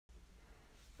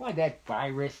Why, that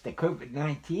virus, the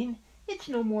COVID-19, it's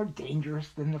no more dangerous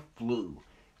than the flu.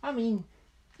 I mean,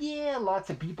 yeah,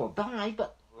 lots of people die,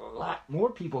 but a lot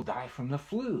more people die from the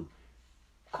flu.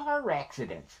 Car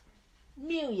accidents.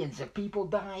 Millions of people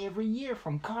die every year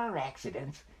from car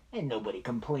accidents, and nobody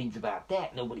complains about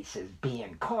that. Nobody says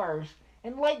ban cars.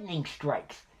 And lightning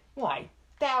strikes. Why,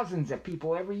 thousands of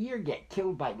people every year get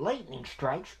killed by lightning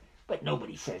strikes, but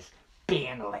nobody says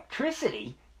ban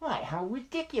electricity. Why, how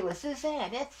ridiculous is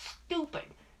that? That's stupid.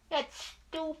 That's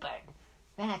stupid.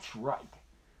 That's right.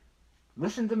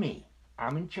 Listen to me.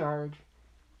 I'm in charge.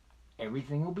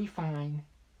 Everything will be fine.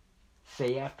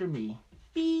 Say after me,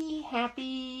 be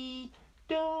happy.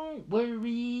 Don't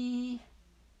worry.